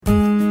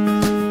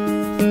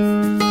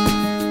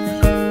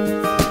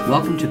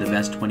Welcome to the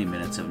best 20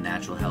 minutes of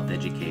natural health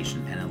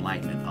education and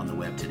enlightenment on the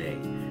web today.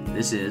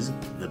 This is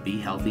the Be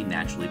Healthy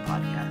Naturally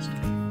podcast.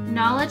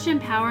 Knowledge,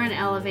 empower, and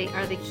elevate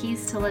are the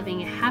keys to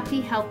living a happy,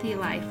 healthy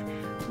life.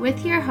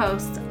 With your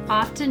hosts,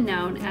 often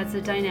known as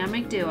the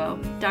dynamic duo,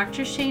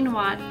 Dr. Shane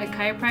Watt, a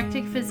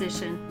chiropractic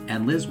physician,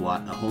 and Liz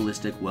Watt, a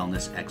holistic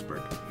wellness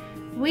expert.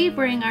 We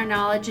bring our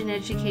knowledge and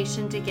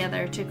education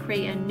together to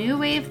create a new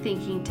way of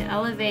thinking to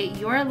elevate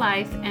your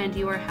life and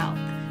your health.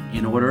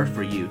 In order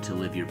for you to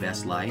live your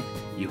best life,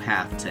 you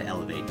have to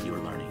elevate your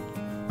learning.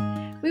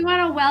 We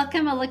want to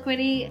welcome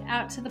Aliquity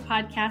out to the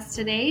podcast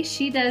today.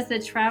 She does the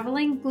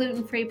Traveling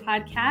Gluten-Free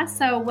podcast.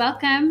 So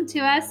welcome to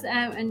us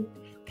and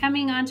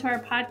coming onto our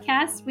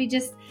podcast. We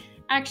just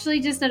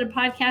did a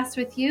podcast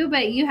with you,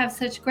 but you have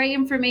such great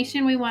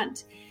information. We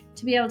want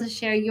to be able to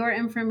share your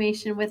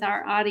information with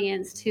our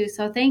audience too.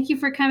 So thank you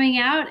for coming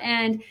out.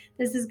 And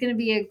this is going to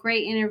be a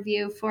great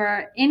interview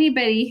for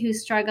anybody who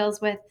struggles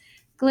with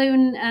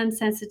gluten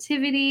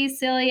sensitivity,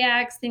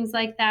 celiacs, things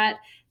like that.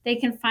 They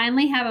can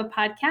finally have a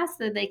podcast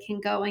that they can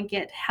go and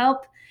get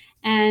help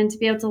and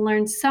be able to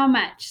learn so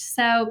much.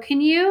 So can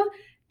you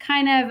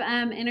kind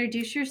of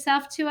introduce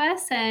yourself to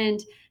us and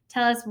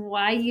tell us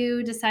why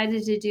you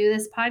decided to do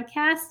this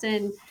podcast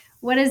and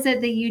what is it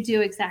that you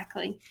do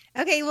exactly?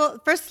 Okay, well,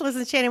 first, Liz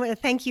and Shannon, I want to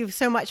thank you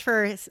so much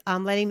for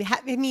letting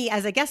me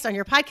as a guest on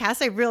your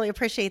podcast. I really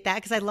appreciate that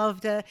because I love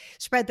to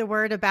spread the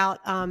word about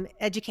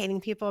educating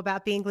people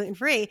about being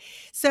gluten-free.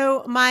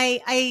 So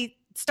I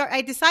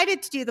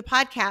decided to do the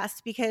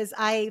podcast because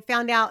I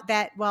found out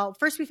that,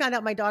 first we found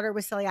out my daughter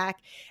was celiac,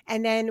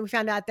 and then we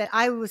found out that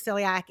I was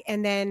celiac,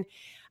 and then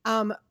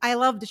I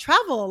love to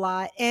travel a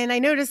lot. And I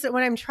noticed that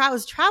when I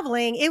was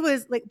traveling, it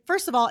was like,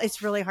 first of all,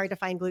 it's really hard to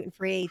find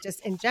gluten-free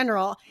just in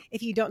general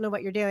if you don't know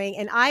what you're doing.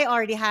 And I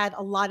already had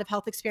a lot of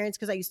health experience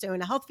because I used to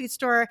own a health food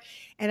store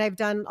and I've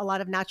done a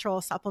lot of natural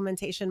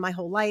supplementation my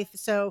whole life.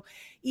 So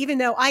even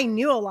though I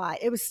knew a lot,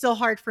 it was still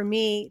hard for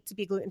me to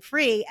be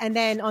gluten-free. And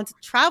then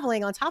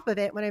traveling on top of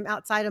it, when I'm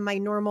outside of my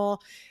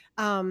normal,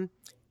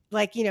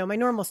 my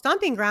normal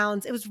stomping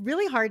grounds, it was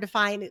really hard to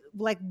find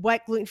what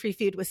gluten-free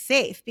food was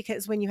safe,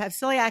 because when you have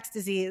celiac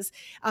disease,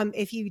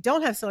 if you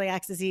don't have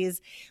celiac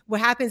disease,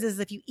 what happens is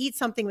if you eat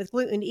something with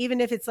gluten,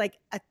 even if it's like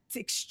an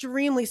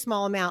extremely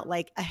small amount,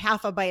 like a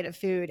half a bite of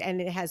food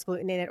and it has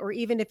gluten in it, or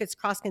even if it's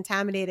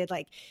cross-contaminated,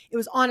 like it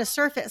was on a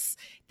surface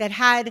that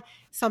had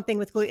something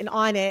with gluten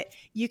on it,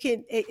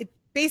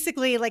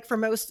 basically, like for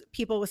most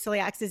people with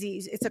celiac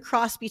disease, it's a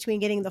cross between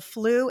getting the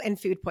flu and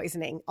food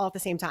poisoning all at the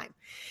same time.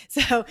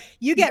 So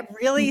you get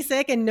really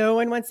sick and no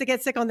one wants to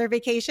get sick on their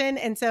vacation.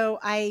 And so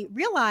I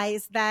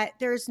realized that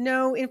there's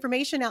no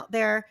information out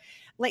there,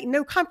 like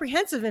no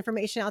comprehensive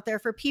information out there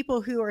for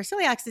people who are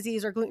celiac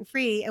disease or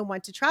gluten-free and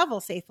want to travel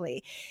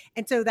safely.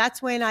 And so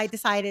that's when I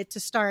decided to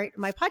start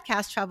my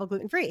podcast, Travel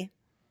Gluten-Free.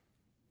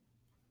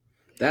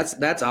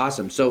 That's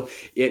awesome. So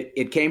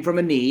it came from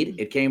a need.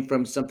 It came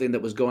from something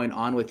that was going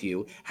on with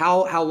you.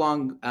 How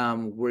long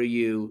were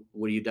you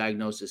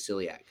diagnosed as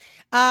celiac?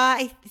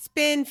 It's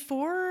been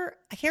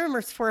I can't remember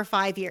if it's 4 or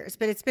 5 years,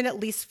 but it's been at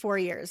least 4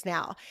 years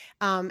now.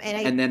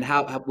 And then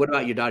what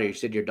about your daughter? You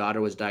said your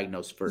daughter was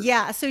diagnosed first.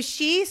 Yeah.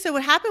 So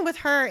what happened with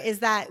her is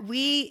that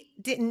we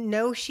didn't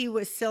know she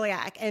was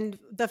celiac. And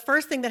the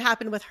first thing that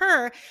happened with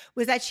her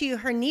was that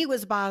her knee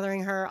was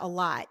bothering her a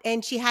lot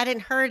and she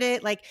hadn't heard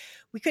it. Like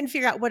we couldn't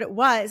figure out what it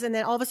was. And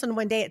then all of a sudden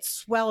one day it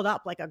swelled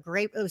up like a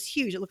grape. It was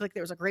huge. It looked like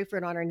there was a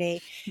grapefruit on her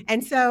knee.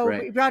 And so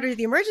we brought her to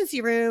the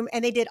emergency room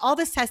and they did all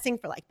this testing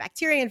for like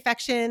bacteria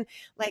infection,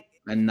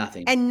 and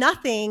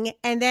nothing.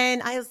 And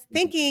then I was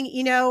thinking,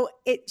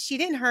 she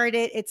didn't hurt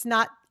it. It's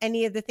not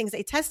any of the things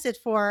they tested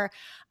for.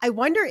 I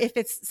wonder if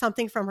it's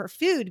something from her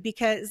food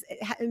because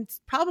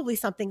it's probably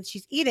something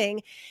she's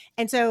eating.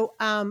 And so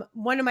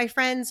one of my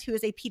friends who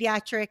is a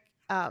pediatric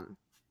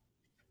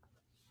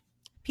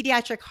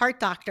heart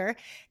doctor,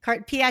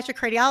 pediatric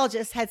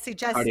cardiologist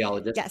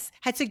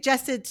had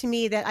suggested to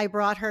me that I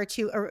brought her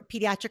to a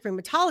pediatric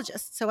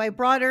rheumatologist. So I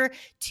brought her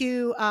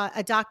to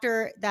a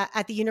doctor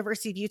at the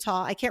University of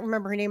Utah. I can't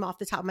remember her name off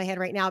the top of my head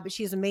right now, but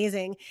she's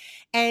amazing.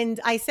 And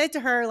I said to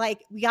her,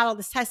 we got all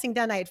this testing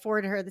done. I had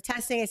forwarded her the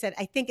testing. I said,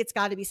 I think it's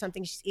got to be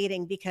something she's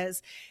eating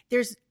because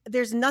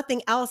there's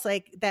nothing else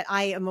that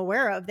I am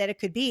aware of that it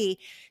could be.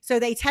 So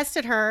they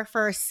tested her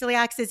for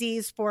celiac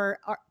disease, for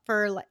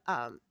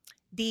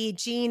the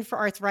gene for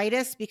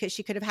arthritis, because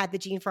she could have had the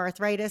gene for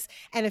arthritis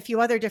and a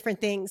few other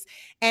different things.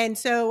 And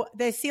so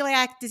the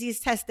celiac disease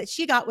test that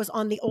she got was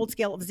on the old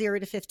scale of 0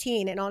 to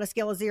 15. And on a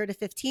scale of 0 to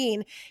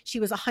 15, she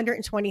was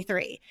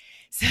 123.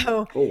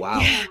 So oh,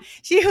 wow. Yeah,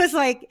 she was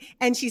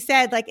and she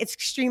said it's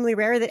extremely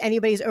rare that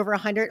anybody's over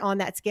 100 on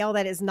that scale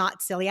that is not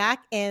celiac.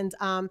 And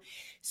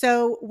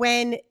so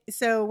when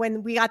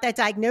we got that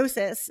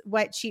diagnosis,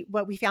 what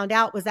we found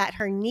out was that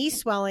her knee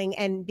swelling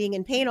and being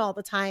in pain all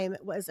the time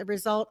was a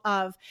result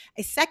of a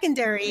a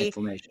secondary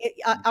inflammation,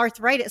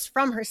 arthritis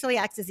from her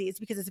celiac disease,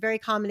 because it's very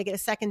common to get a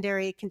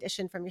secondary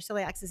condition from your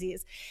celiac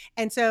disease.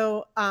 And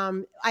so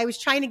I was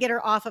trying to get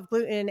her off of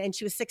gluten, and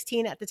she was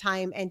 16 at the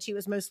time, and she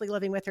was mostly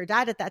living with her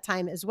dad at that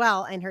time as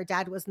well. And her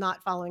dad was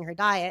not following her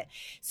diet.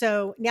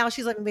 So now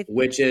she's living with,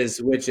 which is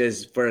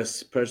for a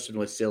person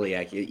with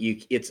celiac,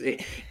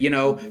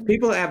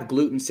 people have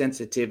gluten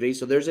sensitivity.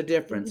 So there's a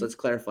difference. Let's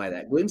clarify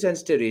that. Gluten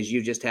sensitivity is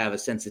you just have a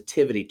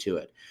sensitivity to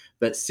it.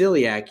 But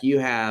celiac, you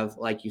have,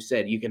 like you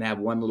said, you can have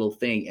one little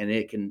thing and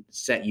it can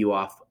set you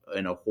off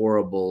in a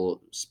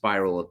horrible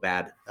spiral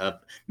of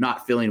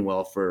not feeling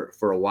well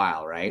for a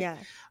while, right? Yeah.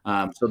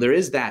 So there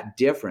is that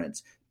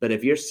difference. But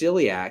if you're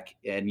celiac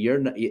and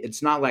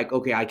it's not like,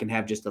 okay, I can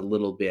have just a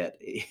little bit.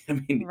 I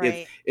mean,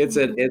 right. it's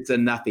a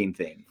nothing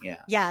thing. Yeah.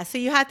 Yeah. So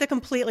you have to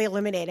completely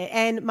eliminate it.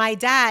 And my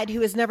dad,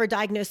 who was never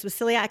diagnosed with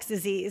celiac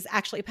disease,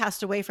 actually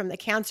passed away from the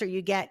cancer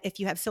you get if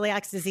you have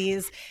celiac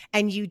disease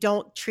and you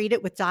don't treat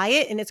it with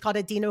diet. And it's called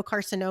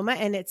adenocarcinoma,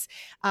 and it's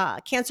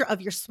cancer of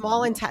your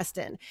small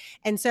intestine.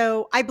 And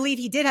so I believe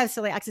he did have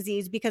celiac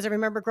disease, because I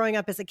remember growing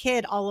up as a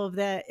kid, all of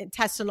the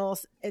intestinal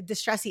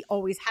distress he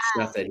always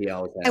had. Stuff that he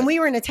always had. And we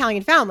were an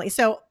Italian family.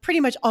 So pretty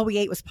much all we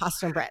ate was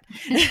pasta and bread.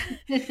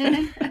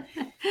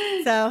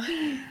 So,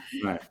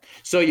 right.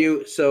 So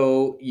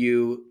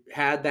you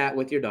had that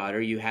with your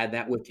daughter, you had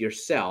that with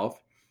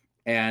yourself,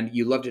 and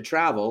you love to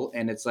travel.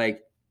 And it's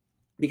like,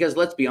 because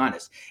let's be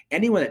honest,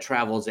 anyone that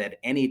travels at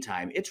any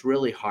time, it's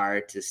really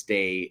hard to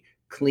stay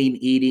clean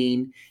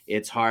eating.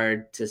 It's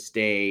hard to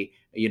stay,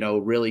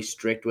 really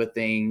strict with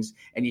things.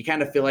 And you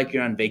kind of feel like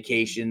you're on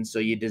vacation, so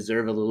you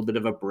deserve a little bit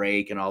of a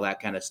break and all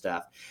that kind of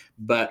stuff.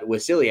 But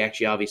with celiac,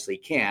 you obviously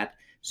can't.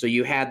 So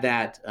you had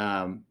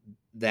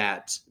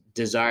that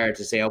desire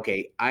to say,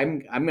 okay,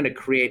 I'm going to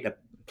create a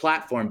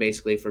platform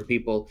basically for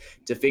people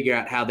to figure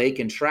out how they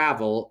can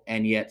travel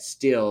and yet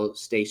still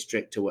stay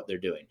strict to what they're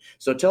doing.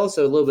 So tell us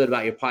a little bit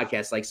about your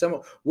podcast. Like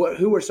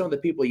who are some of the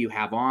people you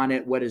have on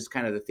it? What is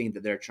kind of the thing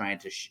that they're trying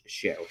to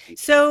share with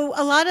people? So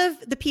a lot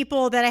of the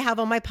people that I have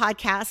on my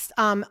podcast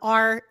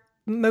are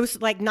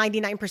most, like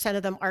 99%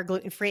 of them are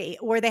gluten-free,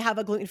 or they have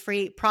a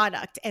gluten-free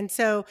product. And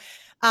so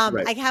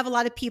Right. I have a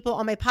lot of people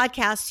on my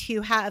podcast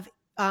who have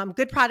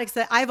good products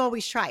that I've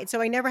always tried. So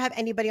I never have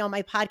anybody on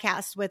my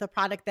podcast with a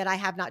product that I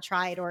have not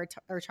tried or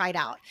tried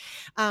out.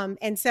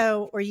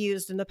 Or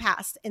used in the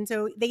past. And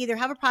so they either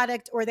have a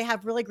product or they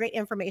have really great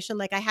information.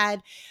 Like I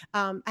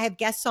have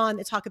guests on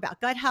that talk about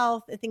gut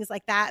health and things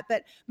like that.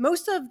 But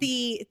most of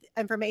the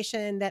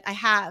information that I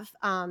have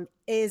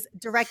is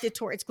directed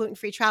towards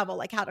gluten-free travel,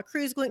 like how to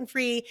cruise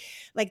gluten-free,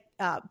 like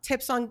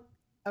tips on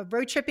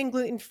road tripping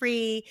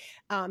gluten-free,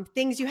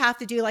 things you have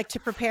to do, like to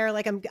prepare.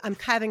 Like I'm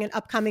having an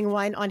upcoming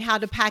one on how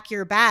to pack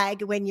your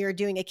bag when you're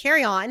doing a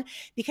carry-on,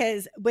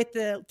 because with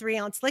the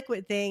 3-ounce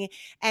liquid thing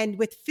and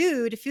with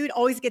food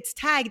always gets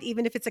tagged,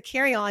 even if it's a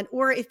carry-on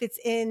or if it's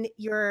in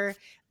your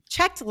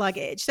checked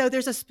luggage. So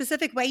there's a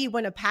specific way you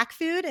want to pack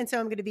food. And so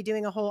I'm going to be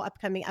doing a whole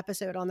upcoming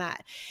episode on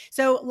that.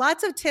 So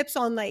lots of tips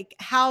on like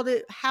how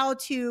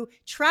to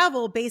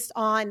travel based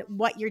on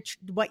what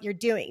you're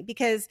doing,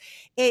 because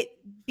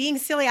being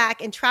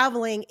celiac and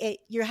traveling,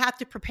 you have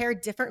to prepare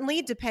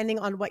differently depending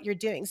on what you're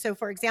doing. So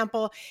for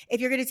example, if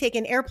you're going to take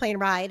an airplane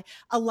ride,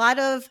 a lot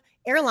of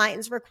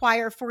airlines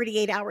require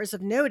 48 hours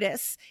of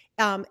notice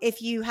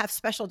if you have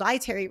special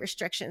dietary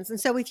restrictions. And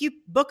so if you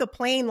book a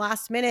plane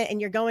last minute and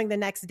you're going the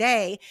next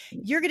day,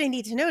 you're going to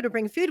need to know to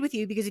bring food with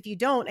you, because if you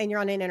don't and you're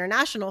on an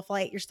international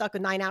flight, you're stuck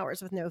with 9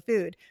 hours with no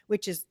food,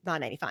 which is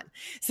not any fun.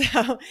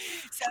 So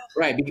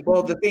right.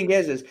 Well, the thing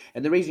is,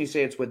 and the reason you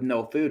say it's with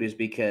no food is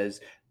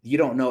because you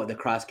don't know what the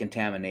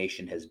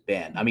cross-contamination has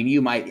been. I mean,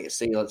 you might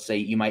say, let's say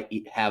you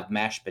might have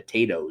mashed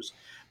potatoes,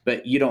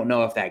 but you don't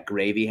know if that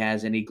gravy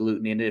has any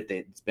gluten in it. If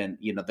it's been,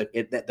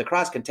 the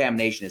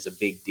cross-contamination is a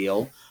big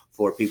deal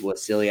for people with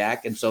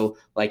celiac. And so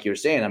like you're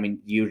saying, I mean,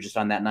 you're just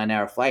on that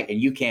 9-hour flight and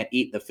you can't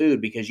eat the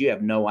food because you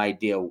have no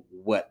idea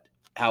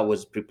how it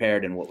was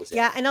prepared and what was in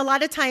it. Yeah. And a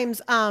lot of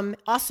times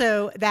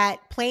also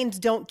that planes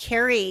don't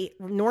carry,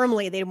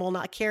 normally they will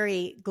not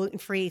carry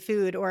gluten-free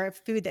food or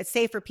food that's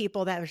safe for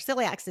people that are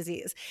celiac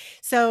disease.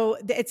 So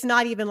it's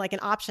not even like an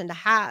option to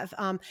have.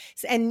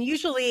 And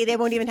usually they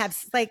won't even have,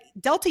 like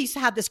Delta used to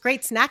have this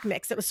great snack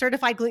mix that was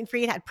certified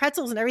gluten-free. It had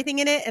pretzels and everything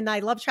in it. And I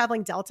love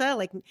traveling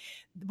Delta,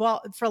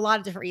 for a lot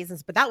of different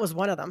reasons, but that was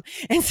one of them.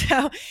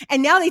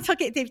 And now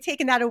they've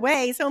taken that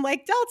away. So I'm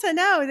like, Delta,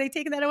 no, they've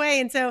taken that away.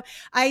 And so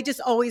I just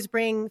always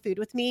bring food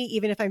with me,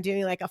 even if I'm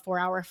doing like a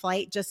 4-hour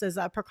flight, just as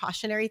a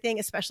precautionary thing,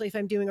 especially if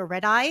I'm doing a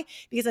red eye.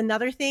 Because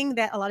another thing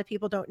that a lot of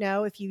people don't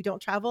know if you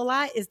don't travel a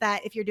lot is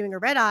that if you're doing a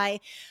red eye,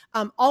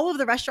 all of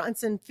the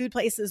restaurants and food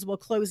places will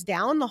close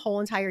down the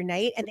whole entire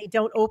night and they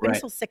don't open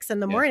till 6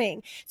 in the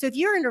morning. So if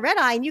you're in a red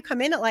eye and you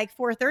come in at like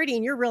 4:30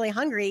 and you're really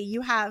hungry,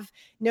 you have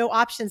no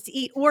options to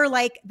eat. Or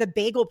like the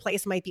bagel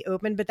place might be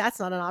open, but that's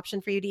not an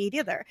option for you to eat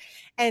either.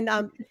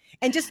 And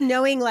just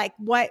knowing like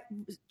what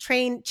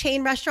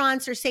chain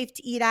restaurants are safe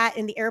to eat at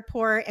in the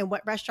airport and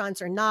what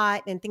restaurants are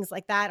not and things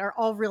like that are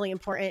all really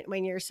important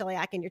when you're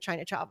celiac and you're trying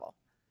to travel.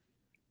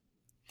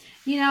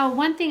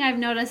 One thing I've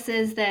noticed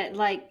is that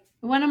like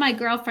one of my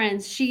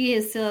girlfriends, she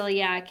is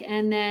celiac.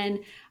 And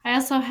then I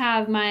also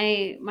have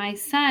my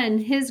son,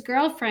 his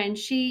girlfriend,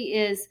 she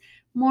is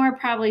more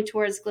probably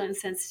towards gluten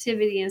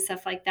sensitivity and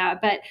stuff like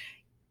that. But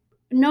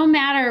no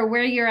matter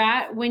where you're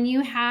at, when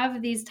you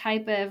have these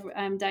type of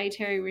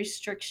dietary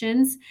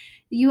restrictions,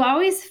 you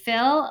always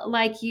feel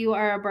like you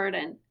are a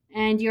burden,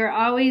 and you're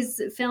always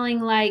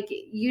feeling like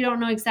you don't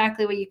know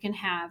exactly what you can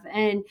have.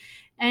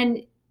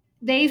 And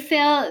they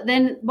feel,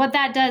 then what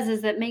that does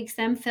is it makes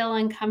them feel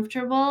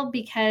uncomfortable,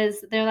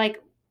 because they're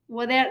like,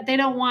 well, they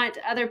don't want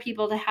other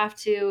people to have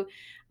to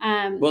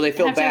well, they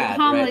feel bad,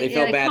 right? They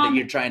feel bad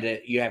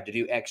that you have to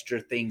do extra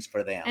things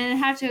for them and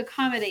have to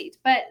accommodate.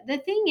 But the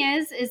thing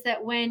is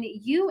that when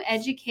you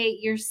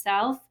educate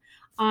yourself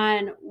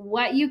on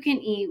what you can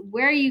eat,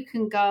 where you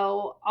can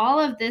go, all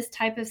of this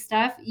type of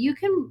stuff, you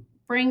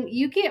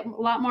get a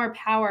lot more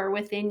power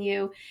within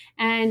you.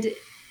 And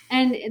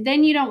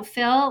then you don't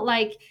feel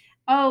like,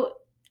 oh,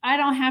 I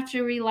don't have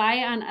to rely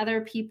on other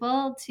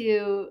people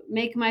to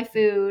make my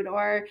food,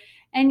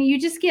 and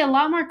you just get a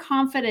lot more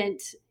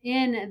confident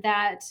in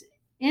that.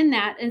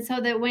 And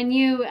so that when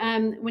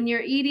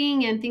you're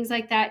eating and things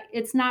like that,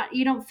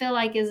 you don't feel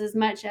like it's as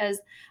much as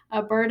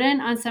a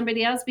burden on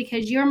somebody else,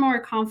 because you're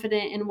more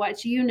confident in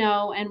what you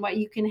know and what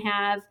you can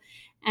have.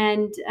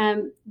 And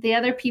the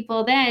other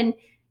people, then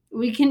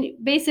we can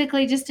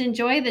basically just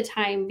enjoy the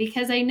time,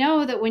 because I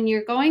know that when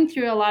you're going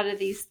through a lot of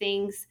these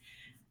things,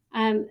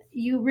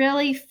 you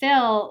really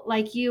feel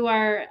like you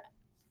are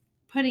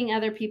putting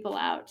other people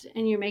out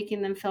and you're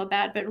making them feel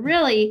bad. But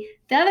really,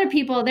 the other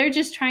people, they're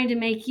just trying to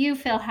make you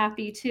feel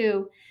happy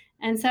too.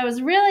 And so it's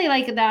really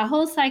like that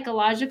whole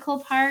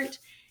psychological part.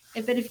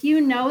 But if you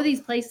know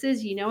these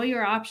places, you know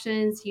your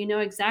options, you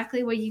know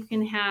exactly what you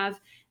can have,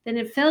 then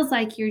it feels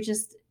like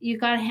you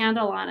got a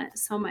handle on it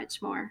so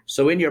much more.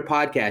 So in your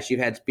podcast, you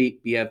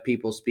have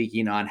people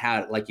speaking on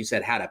how, like you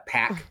said, how to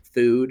pack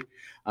food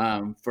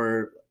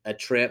for a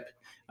trip.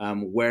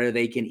 Where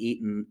they can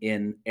eat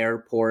in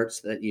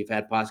airports, that you've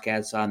had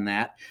podcasts on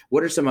that.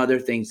 What are some other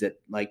things that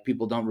like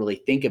people don't really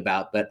think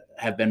about, but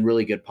have been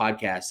really good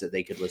podcasts that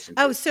they could listen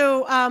to? Oh,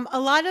 so a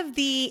lot of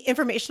the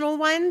informational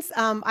ones,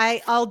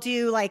 I'll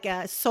do like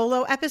a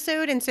solo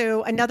episode. And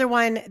so another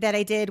one that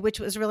I did, which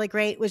was really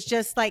great, was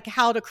just like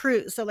how to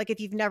cruise. So like if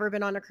you've never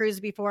been on a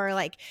cruise before,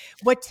 like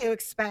what to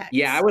expect.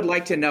 Yeah, I would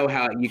like to know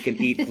how you can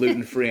eat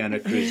gluten-free on a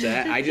cruise.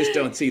 I just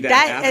don't see that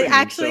happening.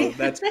 Actually,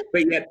 so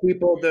but yet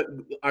people that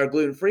are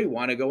gluten-free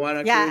want to go on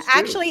a cruise too,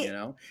 actually,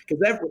 because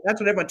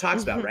that's what everyone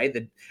talks about, right?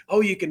 That,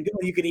 you can go,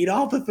 you can eat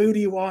all the food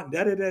you want,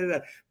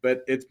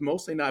 but it's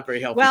mostly not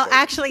very healthy. Well,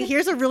 actually,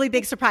 here's a really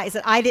big surprise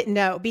that I didn't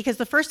know, because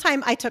the first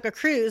time I took a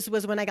cruise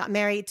was when I got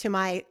married to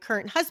my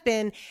current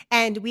husband,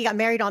 and we got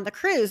married on the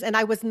cruise, and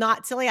I was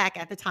not celiac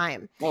at the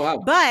time. Oh,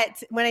 wow.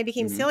 But when I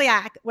became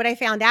celiac, what I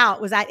found out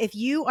was that if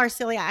you are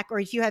celiac, or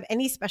if you have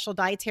any special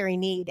dietary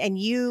need and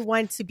you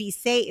want to be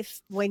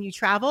safe when you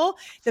travel,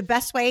 the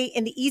best way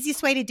and the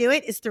easiest way to do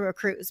it is through a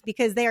cruise,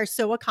 because they are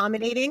so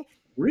accommodating.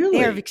 Really?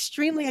 They are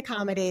extremely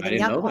accommodating. I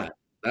didn't know that.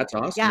 That's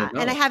awesome. Yeah.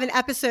 And I have an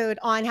episode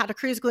on how to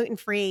cruise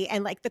gluten-free,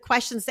 and like the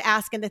questions to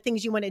ask and the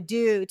things you want to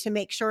do to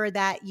make sure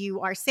that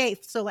you are safe.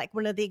 So like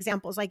one of the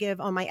examples I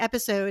give on my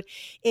episode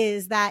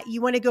is that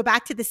you want to go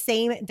back to the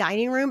same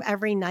dining room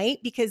every night,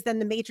 because then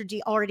the maitre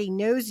d' already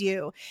knows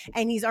you,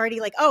 and he's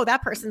already like, oh,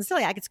 that person's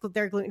celiac,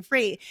 they're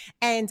gluten-free.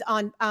 And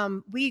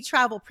we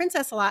travel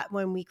Princess a lot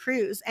when we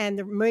cruise.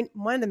 And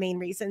one of the main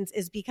reasons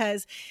is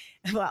because,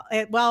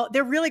 well,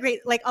 they're really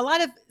great. Like a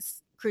lot of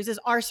cruises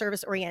are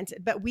service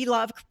oriented, but we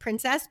love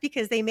Princess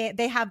because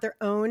they have their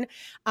own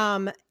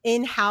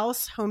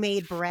in-house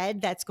homemade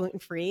bread that's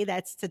gluten-free,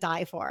 that's to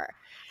die for.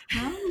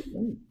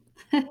 Didn't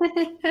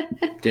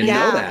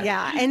know that.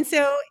 Yeah. And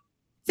so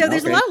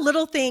there's a lot of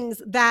little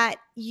things that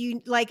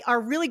you like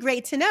are really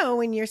great to know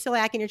when you're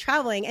celiac and you're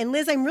traveling. And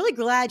Liz, I'm really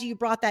glad you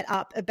brought that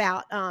up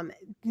about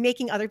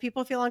making other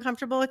people feel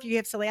uncomfortable if you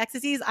have celiac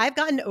disease. I've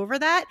gotten over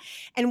that.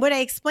 And what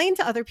I explain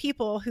to other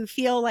people who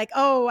feel like,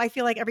 oh, I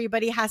feel like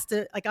everybody has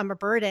to, like, I'm a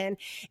burden,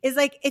 is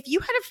like, if you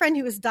had a friend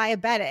who was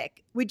diabetic,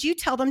 would you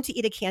tell them to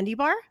eat a candy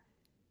bar?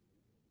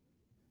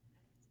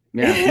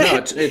 Yeah, no,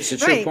 it's a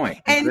true right.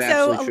 point. And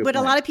so what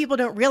a lot of people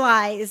don't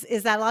realize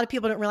is that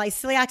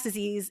celiac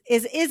disease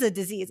is a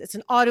disease. It's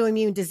an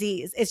autoimmune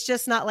disease. It's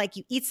just not like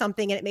you eat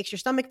something and it makes your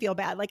stomach feel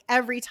bad. Like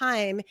every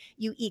time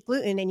you eat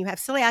gluten and you have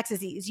celiac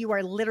disease, you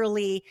are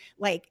literally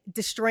like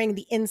destroying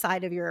the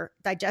inside of your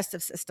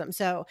digestive system.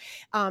 So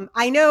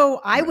I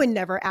know I would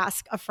never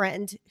ask a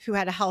friend who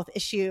had a health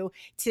issue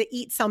to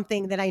eat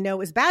something that I know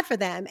is bad for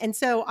them. And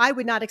so I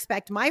would not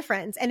expect my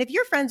friends. And if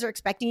your friends are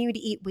expecting you to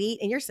eat wheat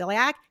and you're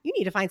celiac, you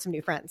need to find some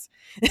new friends.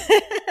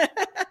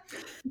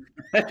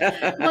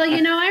 Well,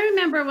 I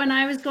remember when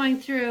I was going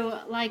through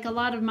like a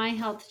lot of my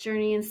health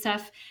journey and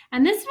stuff,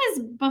 and this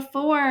was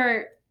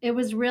before it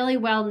was really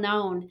well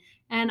known.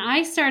 And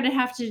I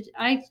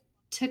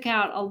took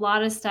out a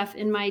lot of stuff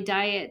in my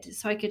diet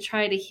so I could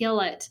try to heal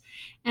it.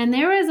 And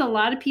there was a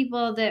lot of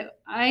people that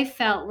I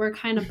felt were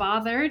kind of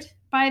bothered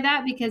by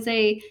that, because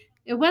they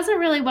it wasn't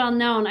really well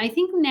known. I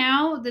think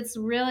now it's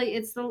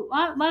a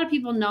lot of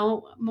people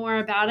know more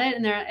about it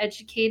and they're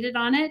educated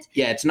on it.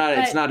 Yeah, it's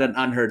not an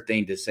unheard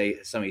thing to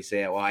say. Somebody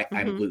say, "Well,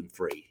 I'm gluten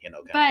free,"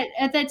 But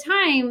at the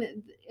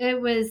time, it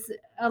was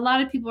a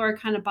lot of people were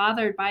kind of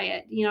bothered by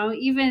it.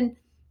 Even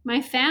my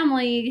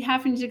family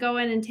having to go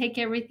in and take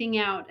everything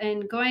out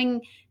and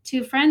going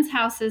to friends'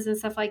 houses and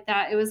stuff like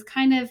that. It was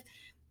kind of,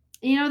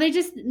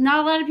 not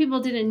a lot of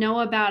people didn't know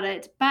about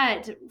it.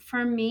 But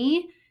for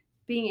me,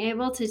 being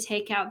able to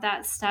take out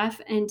that stuff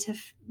and to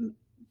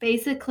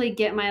basically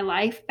get my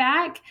life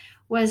back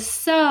was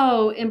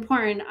so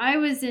important. I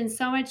was in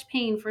so much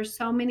pain for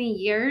so many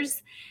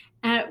years,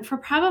 for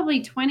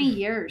probably 20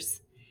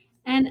 years.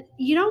 And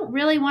you don't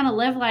really want to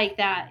live like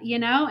that,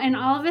 and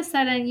all of a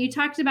sudden you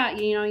talked about,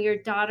 your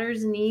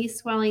daughter's knee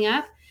swelling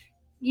up,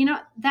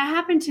 that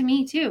happened to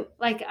me too.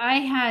 Like I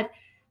had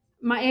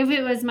if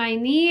it was my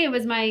knee, it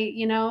was my,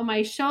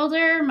 my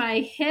shoulder, my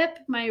hip,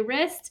 my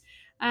wrist,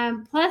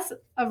 plus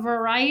a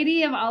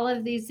variety of all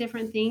of these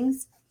different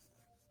things.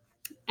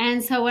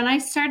 And so when I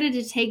started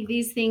to take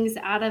these things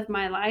out of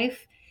my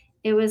life,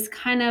 it was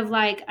kind of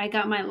like I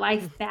got my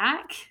life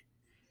back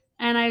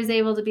and I was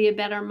able to be a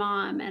better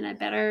mom and a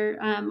better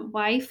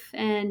wife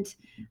and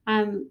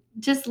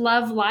just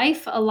love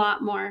life a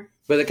lot more.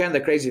 But the kind of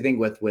the crazy thing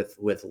with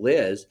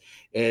Liz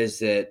is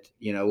that,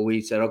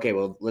 we said, okay,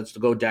 well, let's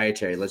go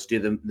dietary. Let's do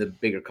the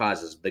bigger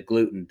causes, the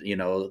gluten,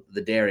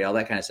 the dairy, all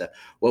that kind of stuff.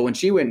 Well, when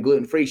she went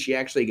gluten-free, she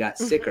actually got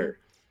sicker.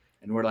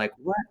 And we're like,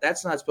 what?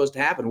 That's not supposed to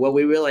happen. Well,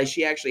 we realized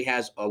she actually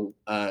has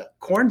a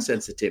corn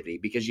sensitivity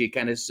because you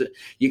kind of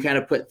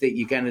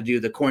do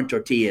the corn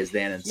tortillas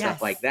then and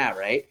stuff like that,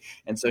 right?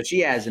 And so she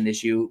has an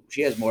issue.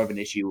 She has more of an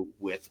issue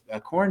with a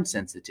corn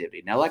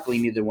sensitivity. Now, luckily,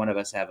 neither one of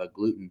us have a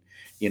gluten.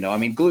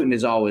 Gluten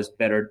is always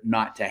better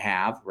not to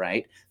have,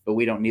 right? But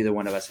we don't. Neither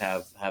one of us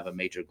have a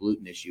major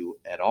gluten issue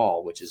at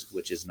all, which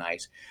is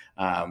nice.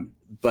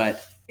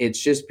 But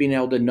it's just being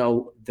able to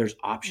know there's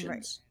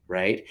options.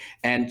 Right.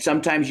 And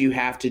sometimes you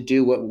have to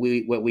do what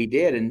we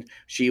did. And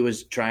she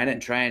was trying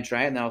it.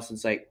 And all of a sudden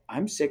it's like,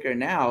 I'm sicker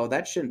now.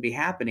 That shouldn't be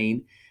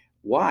happening.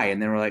 Why?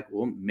 And then we're like,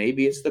 well,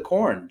 maybe it's the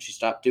corn. She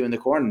stopped doing the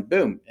corn and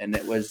boom. And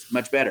it was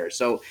much better.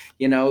 So,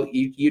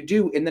 you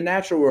do in the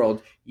natural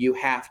world, you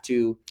have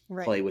to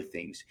play with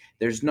things.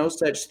 There's no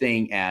such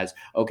thing as,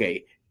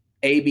 okay,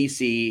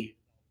 ABC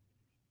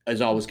is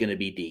always going to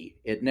be D.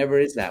 It never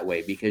is that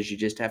way because you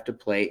just have to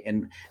play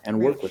and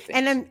work with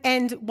things.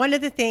 And one of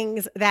the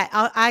things that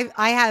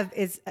I have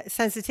is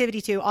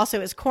sensitivity to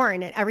also is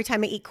corn. And every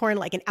time I eat corn,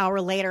 like an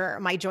hour later,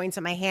 my joints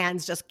and my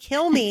hands just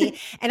kill me.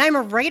 And I'm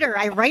a writer.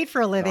 I write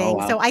for a living.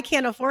 So I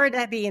can't afford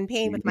to be in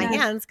pain with my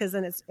hands because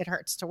then it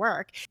hurts to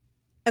work.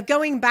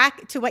 Going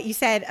back to what you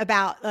said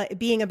about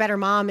being a better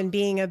mom and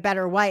being a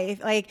better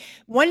wife, like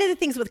one of the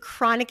things with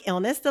chronic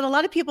illness that a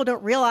lot of people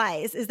don't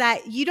realize is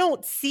that you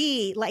don't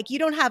see, like you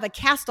don't have a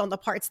cast on the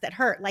parts that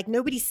hurt. Like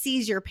nobody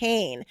sees your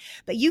pain,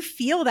 but you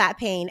feel that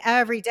pain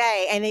every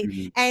day.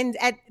 And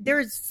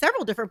there's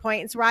several different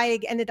points where I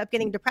ended up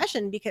getting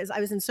depression because I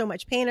was in so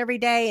much pain every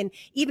day. And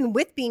even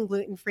with being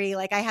gluten-free,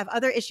 like I have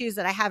other issues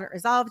that I haven't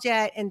resolved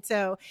yet. And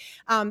so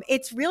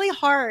it's really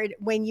hard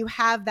when you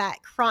have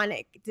that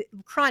chronic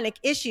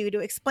issue to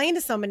explain to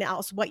someone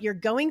else what you're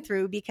going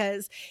through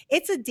because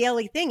it's a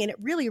daily thing and it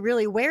really,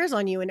 really wears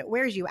on you and it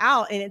wears you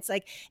out. And it's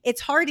like, it's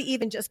hard to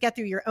even just get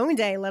through your own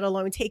day, let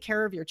alone take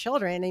care of your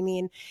children. I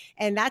mean,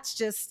 and that's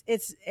just,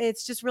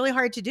 it's just really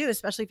hard to do,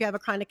 especially if you have a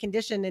chronic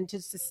condition and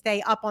just to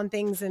stay up on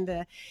things and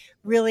to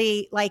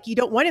really like, you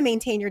don't want to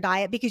maintain your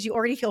diet because you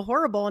already feel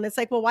horrible. And it's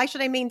like, well, why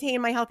should I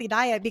maintain my healthy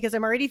diet? Because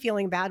I'm already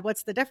feeling bad.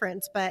 What's the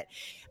difference? But,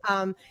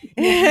 and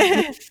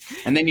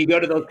then you go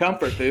to those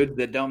comfort foods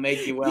that don't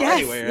make you well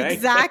anyway,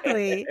 right?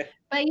 Exactly.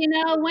 But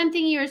one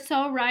thing you're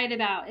so right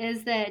about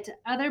is that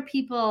other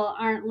people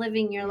aren't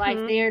living your life.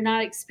 They are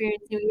not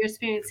experiencing what you're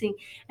experiencing.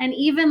 And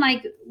even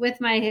like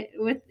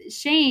with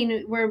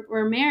Shane,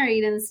 we're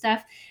married and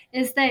stuff,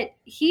 is that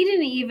he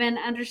didn't even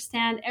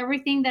understand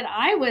everything that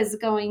I was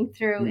going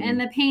through and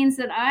the pains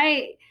that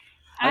I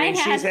mean,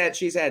 had.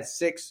 She's had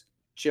 6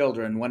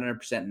 children,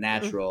 100%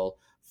 natural,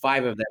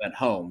 5 of them at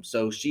home.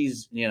 So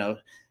she's,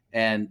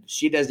 and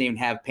she doesn't even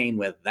have pain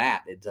with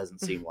that. It doesn't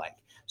seem like.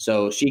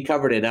 So she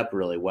covered it up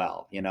really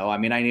well. I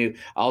mean, I knew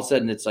all of a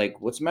sudden it's like,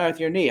 what's the matter with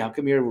your knee? How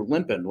come you're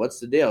limping? What's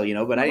the deal?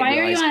 But I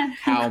didn't realize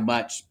how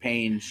much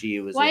pain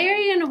she was in. Why are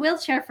you in a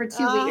wheelchair for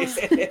 2 weeks?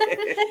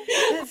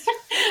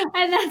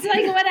 And that's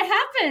like what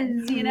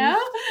happens,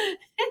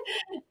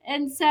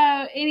 And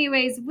so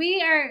anyways,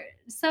 we are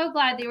so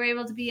glad that you were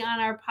able to be on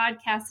our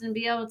podcast and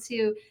be able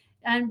to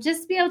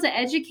just be able to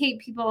educate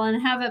people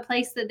and have a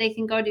place that they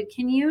can go to.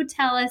 Can you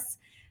tell us,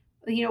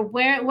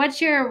 what's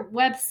your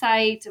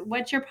website?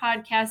 What's your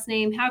podcast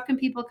name? How can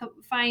people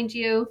find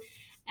you?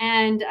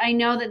 And I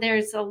know that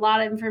there's a lot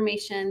of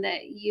information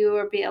that you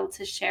will be able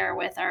to share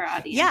with our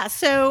audience. Yeah.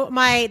 So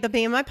the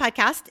name of my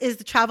podcast is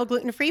the Travel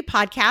Gluten Free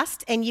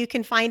Podcast. And you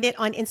can find it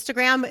on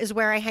Instagram is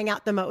where I hang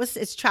out the most.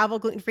 It's Travel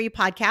Gluten Free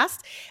Podcast.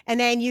 And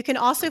then you can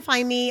also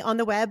find me on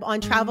the web on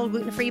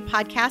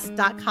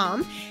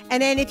travelglutenfreepodcast.com.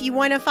 And then if you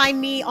want to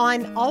find me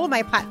on all of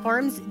my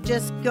platforms,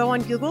 just go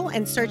on Google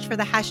and search for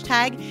the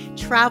hashtag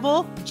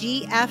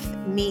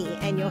TravelGFme.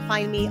 And you'll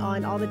find me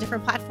on all the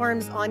different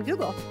platforms on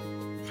Google.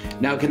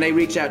 Now, can they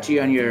reach out to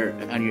you on your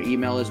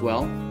email as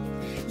well?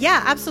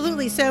 Yeah,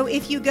 absolutely. So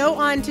if you go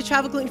on to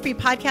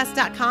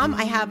travelglutenfreepodcast.com,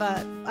 I have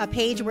a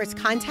page where it's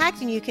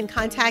contact, and you can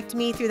contact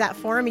me through that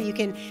form. And if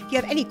you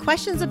have any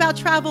questions about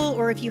travel,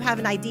 or if you have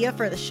an idea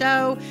for the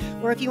show,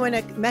 or if you want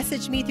to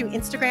message me through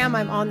Instagram,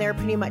 I'm on there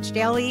pretty much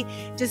daily.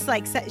 Just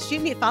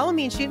follow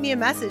me and shoot me a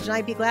message, and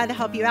I'd be glad to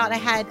help you out. I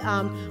had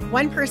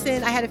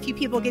a few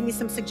people give me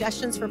some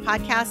suggestions for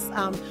podcasts.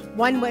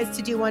 One was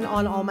to do one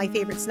on all my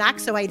favorite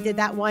snacks. So I did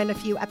that one a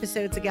few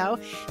episodes ago.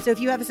 So if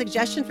you have a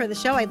suggestion for the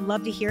show, I'd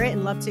love to hear it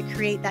and love to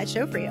create that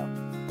show for you.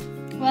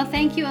 Well,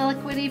 thank you,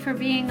 Aliquity, for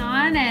being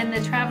on and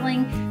the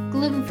Traveling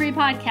Gluten-Free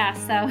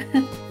Podcast. So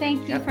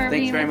thank you for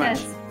being with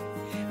us.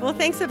 Well,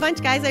 thanks a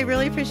bunch, guys. I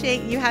really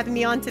appreciate you having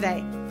me on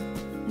today.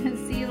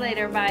 See you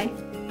later. Bye.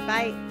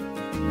 Bye.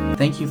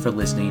 Thank you for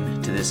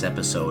listening to this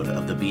episode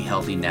of the Be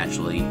Healthy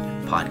Naturally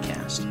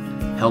podcast,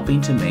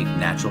 helping to make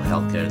natural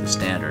healthcare the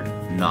standard,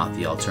 not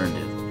the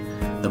alternative.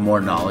 The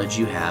more knowledge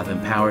you have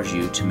empowers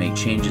you to make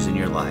changes in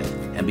your life,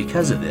 and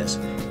because of this,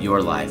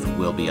 your life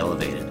will be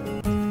elevated.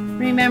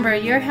 Remember,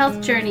 your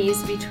health journey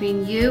is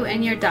between you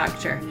and your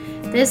doctor.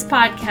 This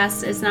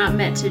podcast is not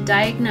meant to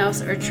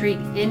diagnose or treat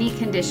any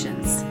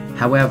conditions.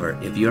 However,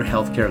 if your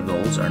healthcare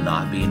goals are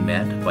not being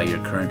met by your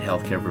current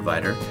healthcare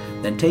provider,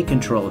 then take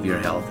control of your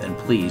health and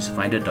please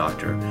find a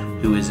doctor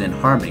who is in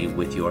harmony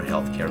with your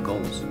healthcare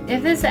goals.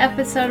 If this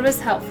episode was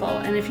helpful,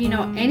 and if you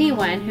know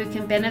anyone who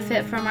can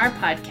benefit from our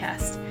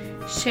podcast,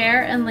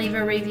 share and leave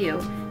a review.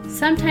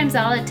 Sometimes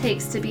all it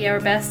takes to be our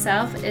best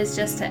self is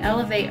just to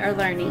elevate our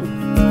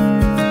learning.